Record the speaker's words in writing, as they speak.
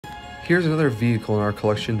Here's another vehicle in our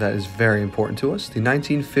collection that is very important to us, the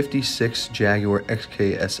 1956 Jaguar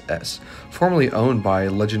XKSS, formerly owned by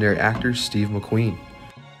legendary actor Steve McQueen.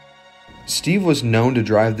 Steve was known to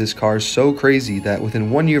drive this car so crazy that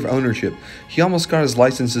within 1 year of ownership, he almost got his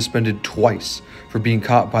license suspended twice for being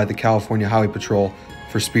caught by the California Highway Patrol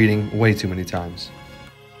for speeding way too many times.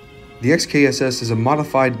 The XKSS is a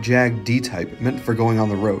modified Jag D-Type meant for going on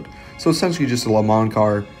the road, so essentially just a Le Mans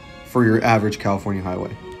car for your average California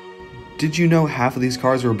highway. Did you know half of these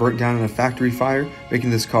cars were burnt down in a factory fire,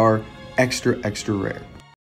 making this car extra rare?